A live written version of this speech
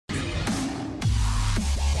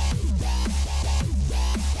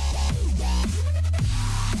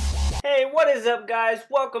Hey, what is up, guys?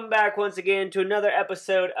 Welcome back once again to another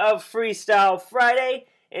episode of Freestyle Friday.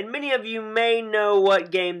 And many of you may know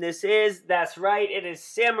what game this is. That's right, it is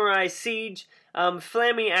Samurai Siege.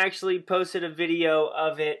 Flammy actually posted a video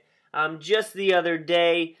of it just the other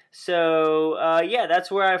day. So, yeah,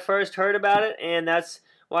 that's where I first heard about it, and that's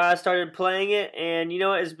why I started playing it. And, you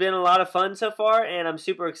know, it's been a lot of fun so far, and I'm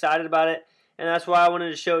super excited about it. And that's why I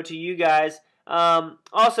wanted to show it to you guys.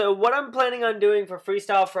 Also, what I'm planning on doing for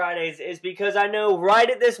Freestyle Fridays is because I know right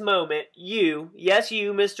at this moment, yes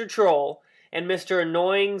you, Mr. Troll, and Mr.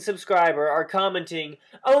 Annoying Subscriber are commenting,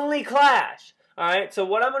 only Clash! Alright, so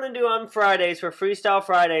what I'm going to do on Fridays for Freestyle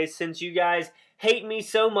Fridays, since you guys hate me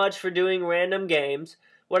so much for doing random games,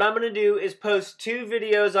 what I'm going to do is post 2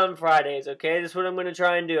 videos on Fridays, okay? This is what I'm going to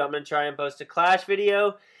try and do. I'm going to try and post a Clash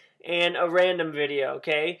video and a random video,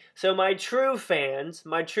 okay? So my true fans,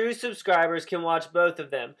 my true subscribers can watch both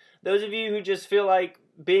of them. Those of you who just feel like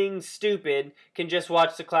being stupid can just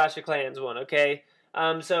watch the Clash of Clans one, okay?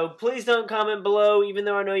 So please don't comment below, even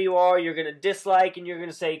though I know you are. You're going to dislike and you're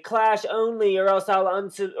going to say Clash only or else I'll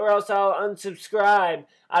unsubscribe.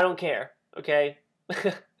 I don't care, okay?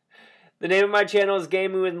 The name of my channel is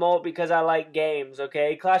Gaming with Molt because I like games,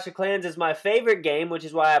 okay? Clash of Clans is my favorite game, which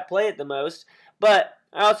is why I play it the most, but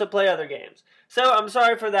I also play other games. So I'm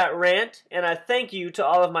sorry for that rant, and I thank you to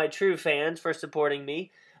all of my true fans for supporting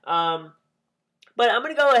me. But I'm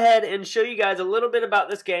going to go ahead and show you guys a little bit about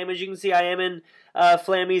this game. As you can see, I am in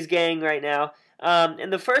Flammy's gang right now.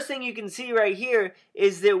 And the first thing you can see right here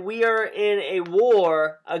is that we are in a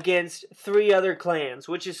war against 3 other clans,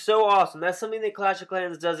 which is so awesome. That's something that Clash of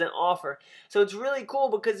Clans doesn't offer. So it's really cool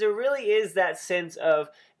because there really is that sense of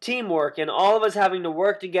teamwork and all of us having to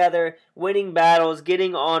work together, winning battles,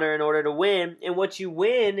 getting honor in order to win. And what you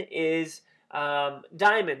win is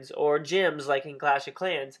diamonds or gems like in Clash of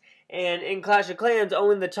Clans. And in Clash of Clans,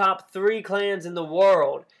 only the top 3 clans in the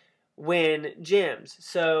world win gems.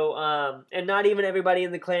 So, and not even everybody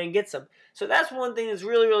in the clan gets them. So that's one thing that's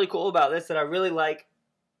really, really cool about this that I really like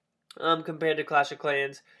compared to Clash of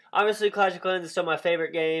Clans. Obviously, Clash of Clans is still my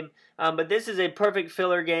favorite game, but this is a perfect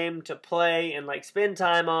filler game to play and like spend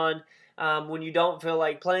time on when you don't feel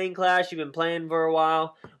like playing Clash, you've been playing for a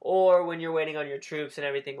while, or when you're waiting on your troops and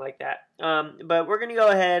everything like that. But we're going to go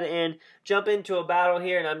ahead and jump into a battle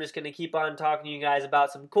here, and I'm just going to keep on talking to you guys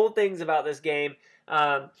about some cool things about this game.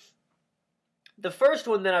 The first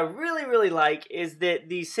one that I really, really like is that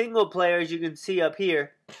the single player, as you can see up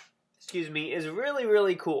here, excuse me, is really,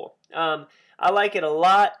 really cool. I like it a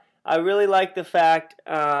lot. I really like the fact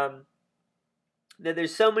that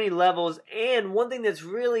there's so many levels, and one thing that's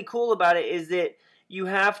really cool about it is that you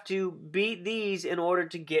have to beat these in order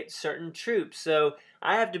to get certain troops. So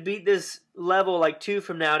I have to beat this level like 2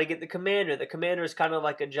 from now to get the commander. The commander is kind of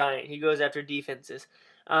like a giant. He goes after defenses.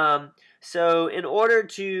 So in order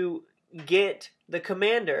to get the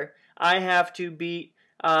commander, I have to beat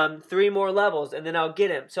 3 more levels, and then I'll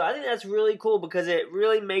get him. So I think that's really cool because it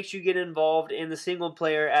really makes you get involved in the single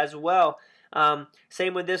player as well.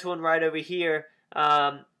 Same with this one right over here.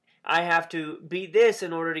 I have to beat this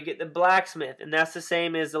in order to get the blacksmith, and that's the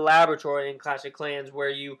same as the laboratory in Clash of Clans where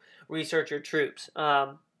you research your troops.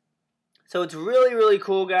 So it's really, really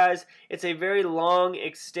cool, guys. It's a very long,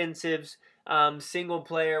 extensive single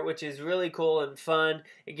player, which is really cool and fun.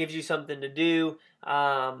 It gives you something to do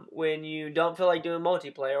when you don't feel like doing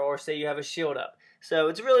multiplayer, or say you have a shield up. So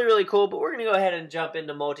it's really, really cool, but we're going to go ahead and jump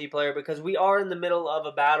into multiplayer because we are in the middle of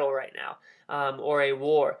a battle right now, or a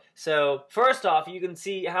war. So first off, you can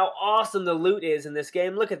see how awesome the loot is in this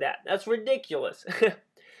game. Look at that. That's ridiculous.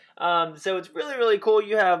 So it's really, really cool.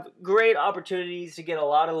 You have great opportunities to get a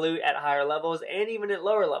lot of loot at higher levels and even at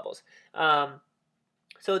lower levels.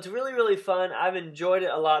 So it's really, really fun. I've enjoyed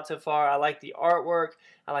it a lot so far. I like the artwork.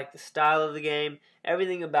 I like the style of the game.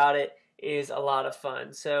 Everything about it is a lot of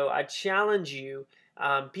fun. So I challenge you,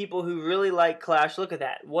 people who really like Clash, look at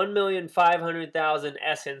that. 1,500,000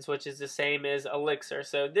 essence, which is the same as elixir.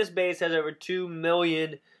 So this base has over 2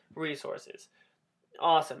 million resources.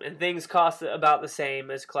 Awesome. And things cost about the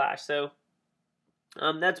same as Clash. So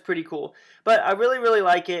that's pretty cool. But I really, really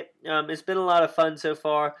like it. It's been a lot of fun so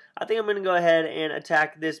far. I think I'm going to go ahead and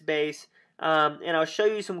attack this base. And I'll show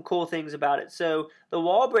you some cool things about it. So the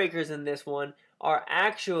wall breakers in this one are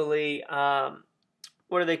actually,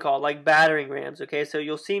 what are they called? Like battering rams, okay? So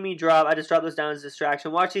you'll see me drop, I just dropped those down as a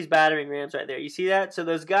distraction. Watch these battering rams right there. You see that? So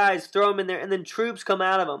those guys throw them in there, and then troops come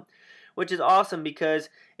out of them, which is awesome because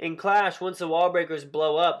in Clash, once the wall breakers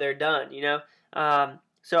blow up, they're done, you know?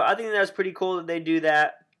 So I think that's pretty cool that they do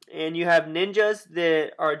that. And you have ninjas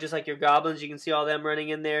that are just like your goblins. You can see all them running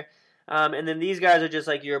in there. And then these guys are just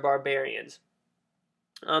like your barbarians.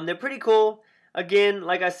 They're pretty cool. Again,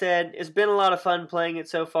 like I said, it's been a lot of fun playing it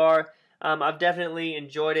so far. I've definitely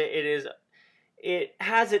enjoyed it. It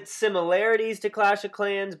has its similarities to Clash of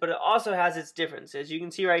Clans, but it also has its differences. You can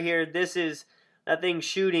see right here, this is that thing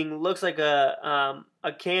shooting, looks like a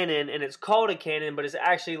cannon, and it's called a cannon, but it's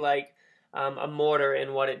actually like a mortar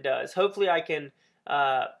in what it does. Hopefully I can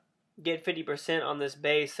get 50% on this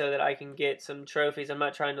base so that I can get some trophies. I'm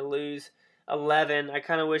not trying to lose 11. I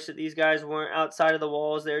kind of wish that these guys weren't outside of the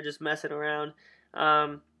walls. They're just messing around.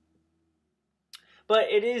 But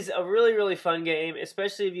it is a really, really fun game,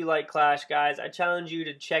 especially if you like Clash, guys. I challenge you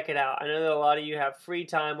to check it out. I know that a lot of you have free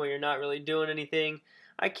time where you're not really doing anything.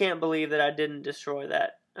 I can't believe that I didn't destroy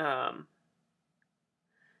that. The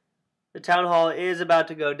Town Hall is about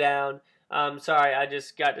to go down. Sorry, I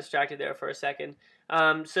just got distracted there for a second.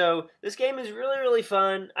 So this game is really, really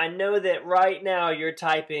fun. I know that right now you're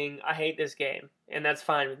typing, I hate this game, and that's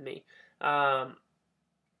fine with me.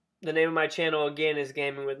 The name of my channel, again, is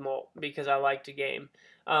Gaming with Molt, because I like to game.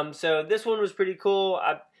 So this one was pretty cool.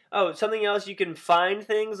 Oh, something else, you can find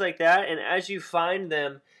things like that, and as you find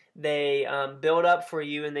them, they build up for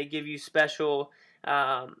you, and they give you special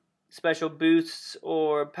boosts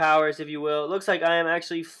or powers, if you will. It looks like I am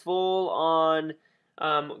actually full on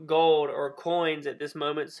gold or coins at this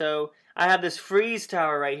moment. So I have this freeze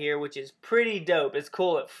tower right here, which is pretty dope. It's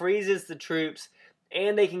cool. It freezes the troops,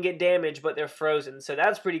 and they can get damaged, but they're frozen. So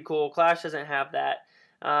that's pretty cool. Clash doesn't have that.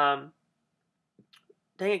 Dang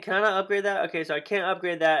it, can I not upgrade that? Okay, so I can't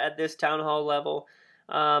upgrade that at this Town Hall level.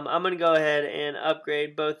 I'm going to go ahead and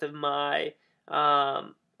upgrade both of my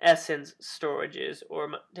essence storages, or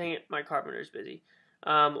dang it, my carpenter's busy,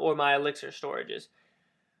 or my elixir storages.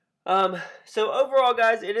 So overall,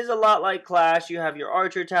 guys, it is a lot like Clash. You have your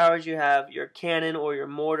archer towers, you have your cannon or your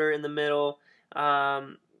mortar in the middle.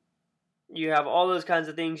 You have all those kinds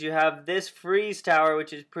of things. You have this freeze tower,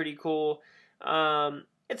 which is pretty cool.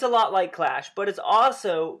 It's a lot like Clash, but it's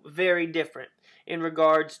also very different in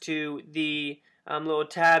regards to the little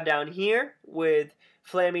tab down here with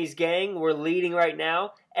Flammy's gang. We're leading right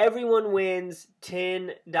now. Everyone wins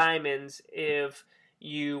 10 diamonds if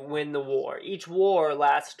you win the war. Each war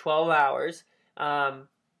lasts 12 hours. And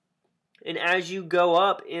as you go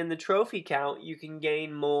up in the trophy count, you can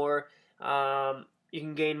gain more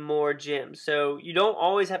gems. So you don't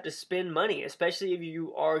always have to spend money, especially if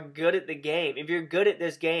you are good at the game. If you're good at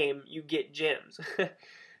this game, you get gems.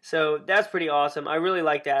 So that's pretty awesome. I really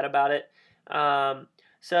like that about it.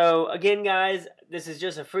 So again, guys, this is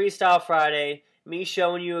just a Freestyle Friday. Me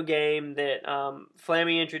showing you a game that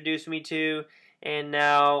Flammy introduced me to, and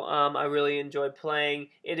now I really enjoy playing.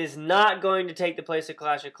 It is not going to take the place of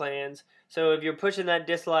Clash of Clans. So if you're pushing that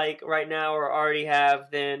dislike right now or already have,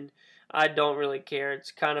 then I don't really care.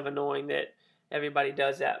 It's kind of annoying that everybody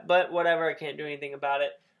does that. But whatever, I can't do anything about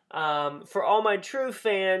it. For all my true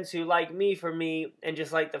fans who like me for me and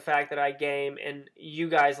just like the fact that I game, and you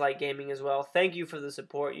guys like gaming as well, thank you for the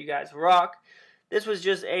support. You guys rock. This was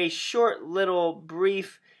just a short little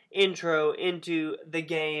brief intro into the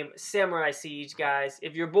game Samurai Siege, guys.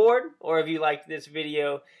 If you're bored or if you liked this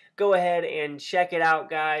video, go ahead and check it out,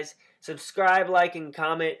 guys. Subscribe, like, and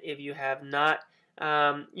comment if you have not.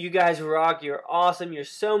 You guys rock. You're awesome. You're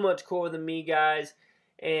so much cooler than me, guys.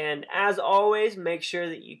 And as always, make sure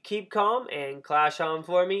that you keep calm and clash on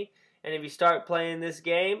for me. And if you start playing this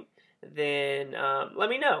game, then let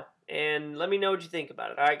me know. And let me know what you think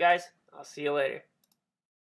about it. Alright, guys? I'll see you later.